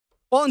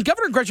Well, in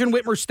Governor Gretchen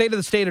Whitmer's State of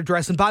the State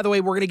address, and by the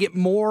way, we're going to get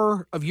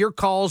more of your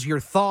calls, your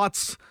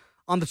thoughts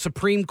on the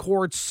Supreme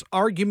Court's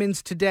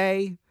arguments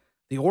today,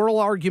 the oral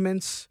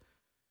arguments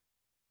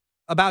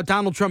about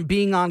Donald Trump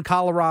being on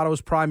Colorado's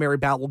primary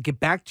ballot. We'll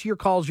get back to your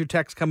calls, your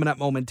texts coming up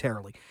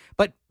momentarily.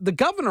 But the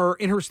governor,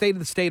 in her State of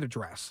the State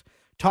address,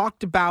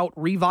 talked about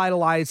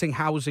revitalizing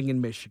housing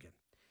in Michigan.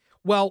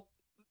 Well,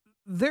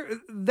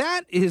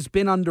 that has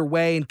been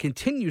underway and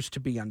continues to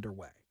be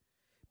underway.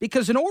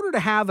 Because in order to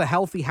have a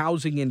healthy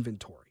housing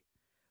inventory,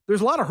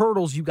 there's a lot of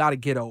hurdles you got to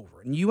get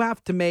over. And you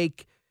have to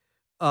make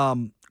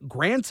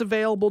grants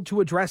available to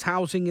address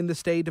housing in the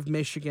state of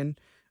Michigan.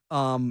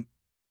 And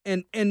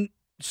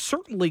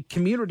certainly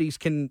communities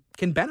can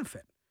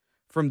benefit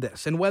from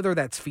this. And whether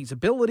that's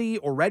feasibility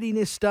or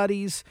readiness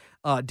studies,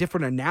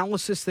 different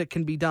analysis that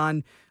can be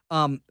done,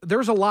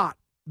 there's a lot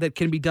that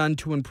can be done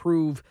to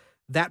improve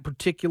that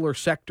particular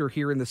sector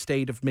here in the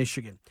state of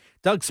Michigan.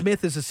 Doug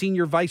Smith is a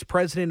senior vice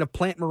president of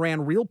Plante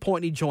Moran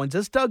Realpoint. He joins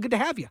us. Doug, good to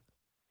have you.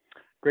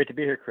 Great to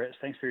be here, Chris.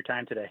 Thanks for your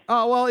time today.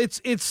 Oh, well,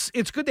 it's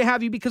good to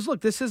have you because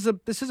look, this is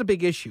a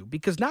big issue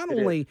because not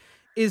only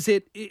is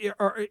it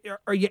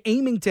are you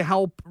aiming to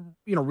help,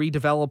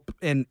 redevelop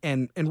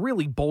and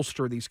really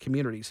bolster these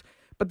communities,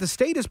 but the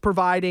state is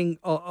providing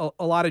a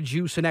lot of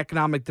juice and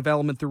economic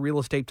development through real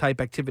estate type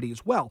activity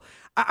as well.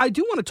 I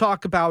do want to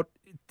talk about,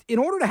 in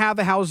order to have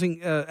a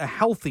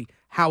healthy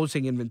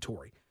housing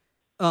inventory,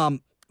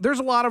 there's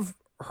a lot of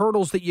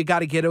hurdles that you got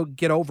to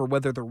get over,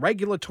 whether they're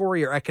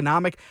regulatory or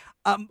economic.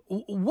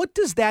 What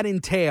does that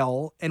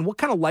entail, and what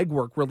kind of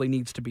legwork really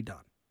needs to be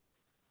done?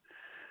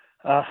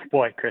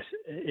 Boy, Chris,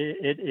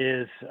 it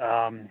is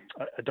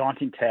a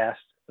daunting task.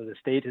 The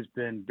state has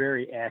been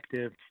very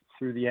active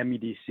through the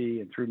MEDC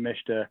and through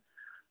MISTA,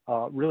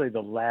 really the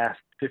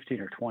last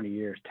 15 or 20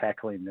 years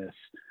tackling this.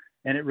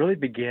 And it really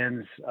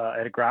begins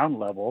at a ground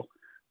level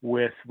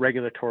with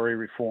regulatory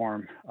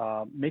reform,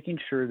 making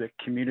sure that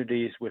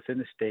communities within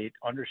the state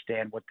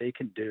understand what they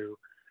can do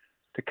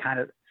to kind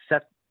of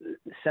set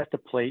the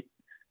plate,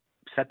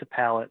 set the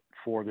palette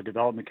for the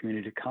development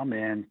community to come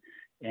in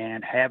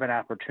and have an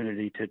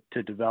opportunity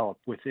to develop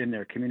within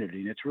their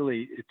community. And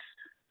it's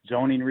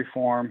zoning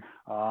reform.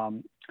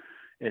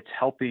 It's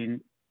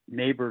helping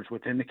neighbors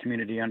within the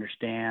community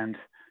understand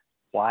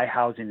why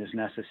housing is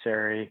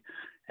necessary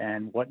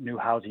and what new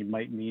housing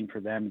might mean for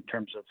them in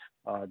terms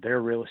of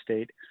their real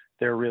estate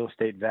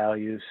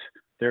values,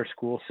 their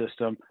school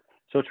system.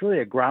 So it's really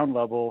a ground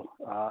level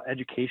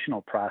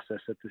educational process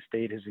that the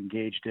state has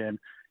engaged in.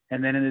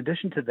 And then in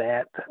addition to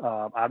that,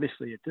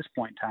 obviously at this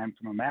point in time,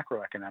 from a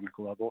macroeconomic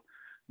level,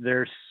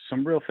 there's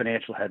some real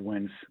financial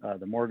headwinds.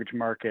 The mortgage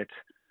market,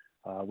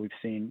 we've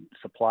seen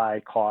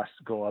supply costs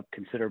go up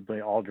considerably,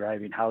 all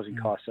driving housing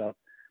costs up.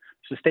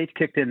 So the state's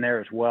kicked in there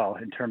as well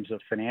in terms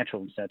of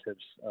financial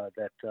incentives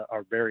that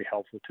are very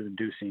helpful to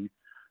inducing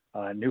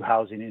new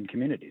housing in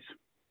communities.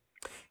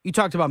 You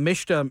talked about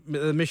MISTA,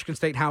 the Michigan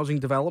State Housing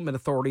Development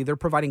Authority. They're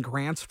providing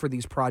grants for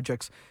these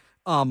projects.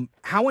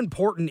 How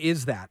important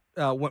is that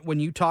when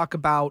you talk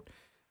about,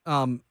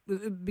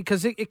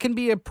 because it can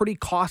be a pretty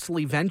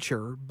costly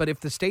venture, but if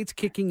the state's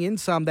kicking in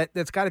some,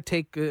 that's got to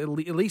take at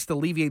least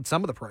alleviate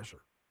some of the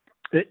pressure.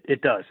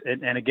 It does.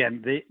 And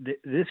again,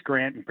 this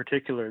grant in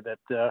particular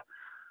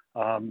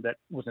that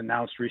was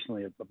announced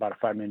recently, about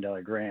a $5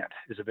 million grant,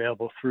 is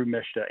available through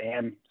MISTA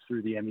and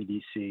through the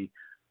MEDC.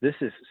 This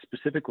is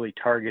specifically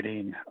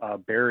targeting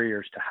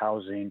barriers to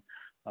housing,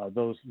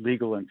 those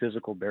legal and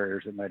physical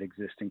barriers that might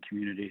exist in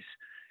communities.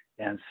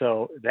 And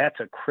so that's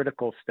a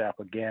critical step,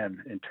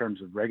 again, in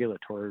terms of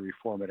regulatory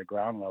reform at a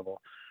ground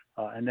level.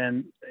 And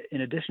then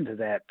in addition to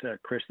that,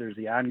 Chris, there's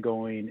the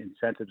ongoing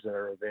incentives that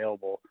are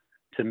available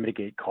to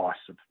mitigate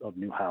costs of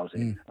new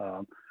housing.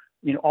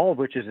 All of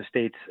which is a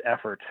state's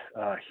effort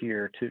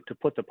here to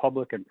put the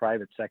public and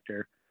private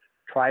sector,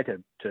 try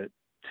to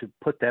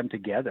put them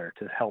together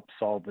to help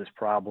solve this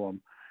problem.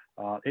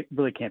 It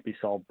really can't be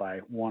solved by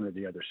one or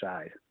the other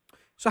side.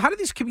 So how do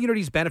these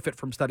communities benefit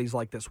from studies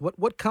like this?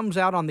 What comes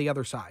out on the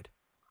other side?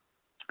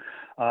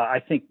 I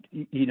think,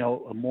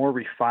 a more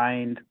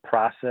refined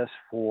process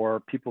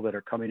for people that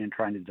are coming and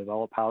trying to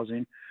develop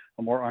housing,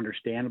 a more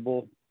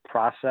understandable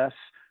process,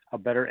 a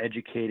better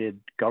educated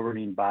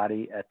governing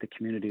body at the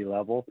community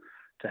level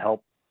to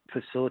help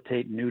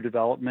facilitate new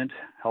development,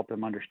 help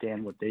them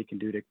understand what they can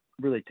do to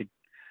really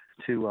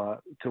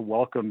to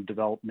welcome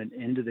development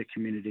into the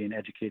community and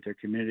educate their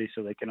community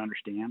so they can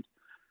understand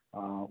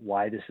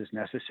why this is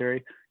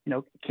necessary.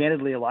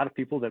 Candidly, a lot of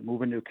people that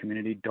move into a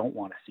community don't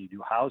want to see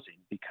new housing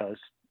because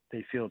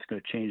they feel it's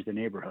going to change the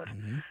neighborhood.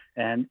 Mm-hmm.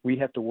 And we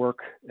have to work,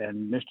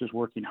 and MISTA's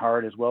working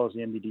hard as well as the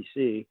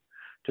MBDC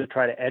to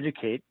try to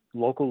educate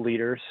local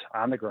leaders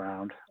on the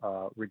ground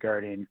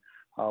regarding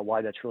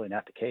why that's really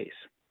not the case.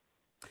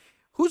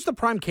 Who's the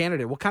prime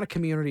candidate? What kind of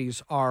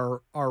communities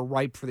are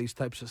ripe for these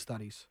types of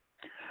studies?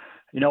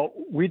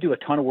 We do a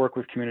ton of work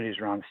with communities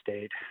around the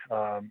state,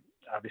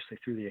 obviously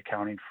through the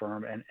accounting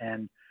firm,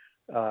 and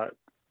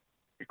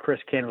Chris,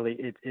 candidly,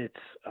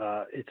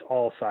 it's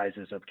all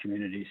sizes of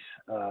communities.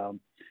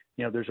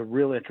 there's a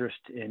real interest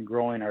in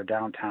growing our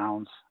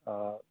downtowns.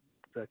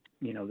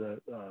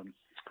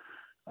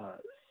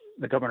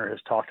 The governor has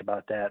talked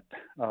about that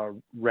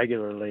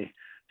regularly.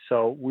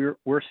 So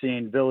we're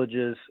seeing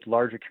villages,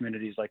 larger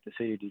communities like the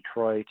city of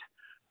Detroit.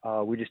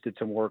 We just did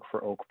some work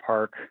for Oak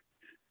Park.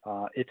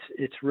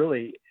 It's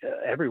really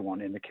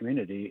everyone in the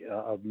community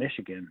of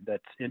Michigan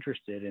that's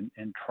interested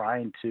in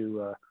trying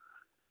to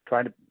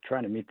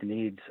meet the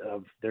needs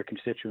of their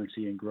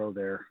constituency and grow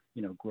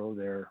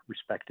their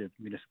respective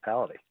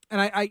municipality.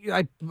 And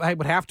I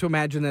would have to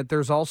imagine that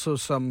there's also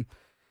some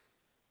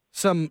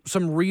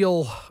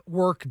real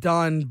work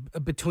done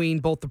between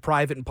both the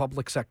private and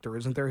public sector,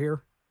 isn't there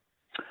here?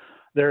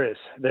 There is.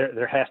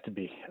 There has to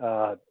be.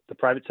 The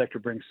private sector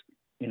brings,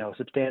 a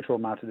substantial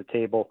amount to the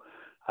table,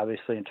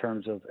 obviously in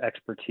terms of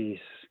expertise,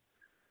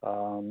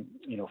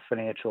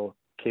 financial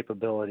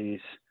capabilities,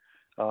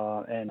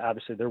 and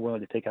obviously they're willing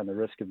to take on the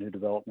risk of new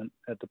development.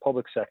 The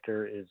public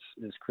sector is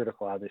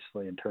critical,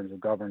 obviously, in terms of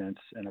governance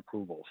and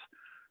approvals.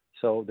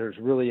 So there's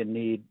really a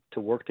need to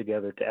work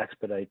together to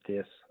expedite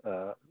this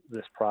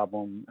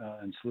problem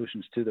and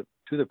solutions to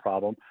the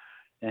problem.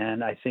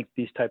 And I think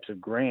these types of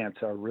grants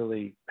are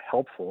really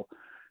helpful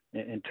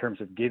in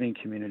terms of giving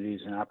communities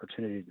an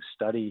opportunity to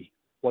study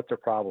what their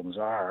problems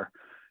are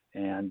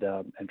and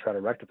try to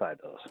rectify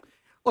those.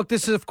 Look,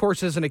 this of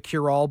course isn't a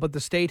cure-all, but the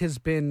state has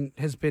been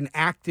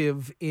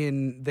active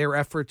in their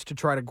efforts to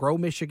try to grow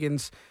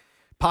Michigan's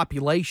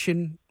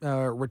population,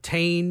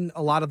 retain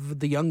a lot of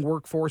the young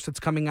workforce that's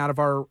coming out of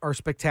our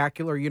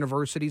spectacular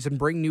universities, and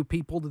bring new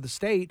people to the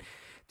state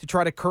to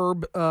try to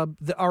curb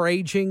our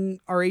aging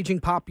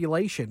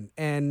population.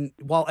 And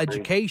while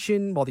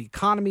education, while the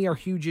economy are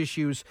huge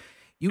issues,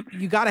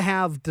 you got to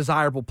have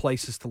desirable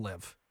places to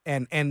live,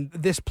 and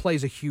this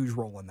plays a huge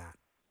role in that.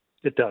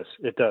 It does.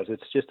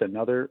 It's just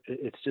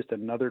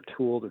another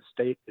tool the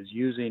state is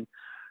using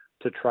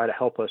to try to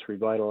help us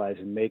revitalize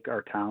and make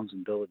our towns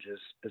and villages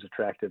as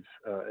attractive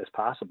as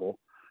possible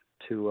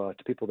to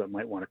people that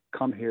might want to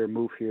come here,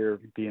 move here,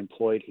 be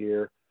employed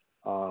here,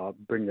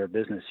 bring their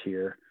business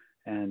here.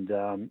 And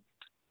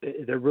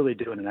they're really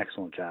doing an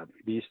excellent job.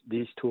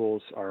 These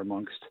tools are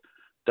amongst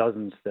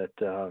dozens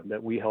that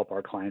we help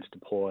our clients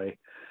deploy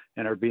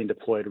and are being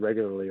deployed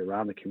regularly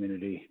around the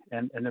community,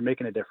 and they're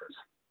making a difference.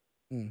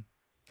 Mm.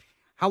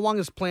 How long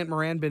has Plante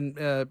Moran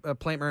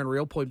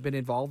Realpoint been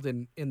involved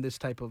in this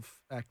type of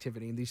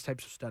activity, in these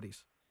types of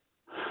studies?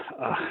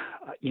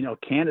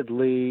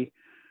 Candidly,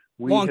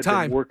 we long have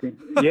time. Been working.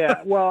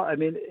 Yeah, well, I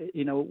mean,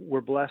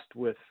 we're blessed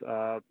with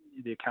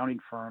the accounting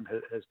firm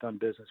has done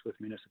business with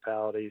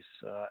municipalities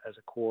as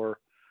a core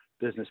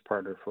business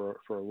partner for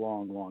a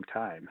long, long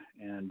time,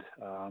 and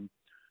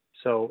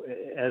so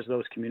as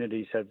those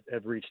communities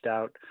have reached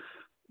out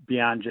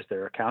beyond just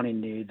their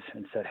accounting needs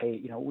and said, hey,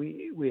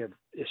 we have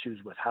issues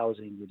with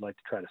housing we'd like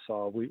to try to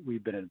solve.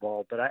 We've been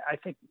involved, but I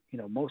think,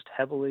 most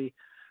heavily,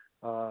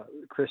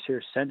 Chris,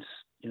 here since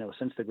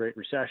the Great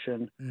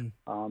Recession,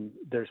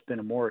 there's been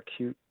a more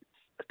acute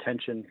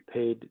attention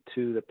paid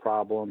to the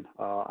problem.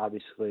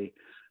 Obviously,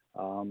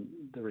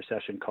 the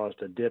recession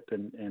caused a dip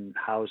in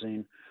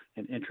housing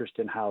and interest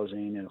in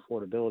housing and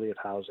affordability of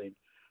housing.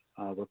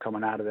 We're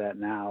coming out of that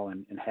now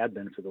and have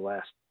been for the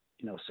last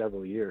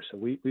several years. So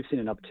we've seen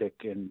an uptick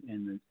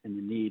in the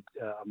need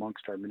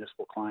amongst our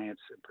municipal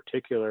clients in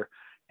particular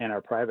and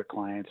our private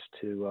clients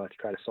to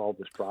try to solve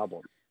this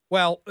problem.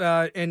 Well,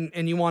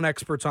 and you want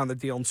experts on the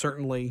deal, and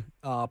certainly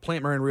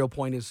Plante Moran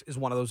Realpoint is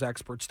one of those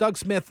experts. Doug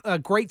Smith,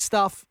 great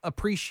stuff.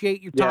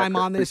 Appreciate your time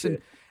on this, and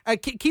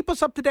keep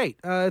us up to date.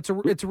 It's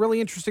a really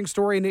interesting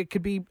story, and it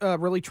could be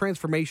really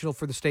transformational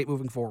for the state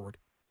moving forward.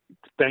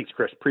 Thanks,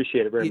 Chris.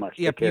 Appreciate it very much.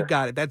 Yep, you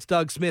got it. That's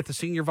Doug Smith, the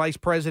Senior Vice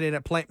President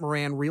at Plante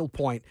Moran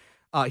Realpoint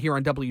here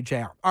on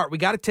WJR. All right, we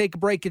got to take a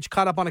break, get you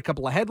caught up on a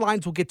couple of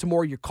headlines. We'll get to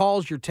more of your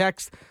calls, your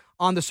texts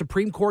on the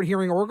Supreme Court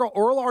hearing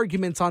oral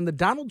arguments on the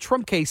Donald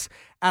Trump case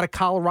out of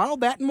Colorado.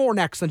 That and more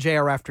next on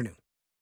JR Afternoons.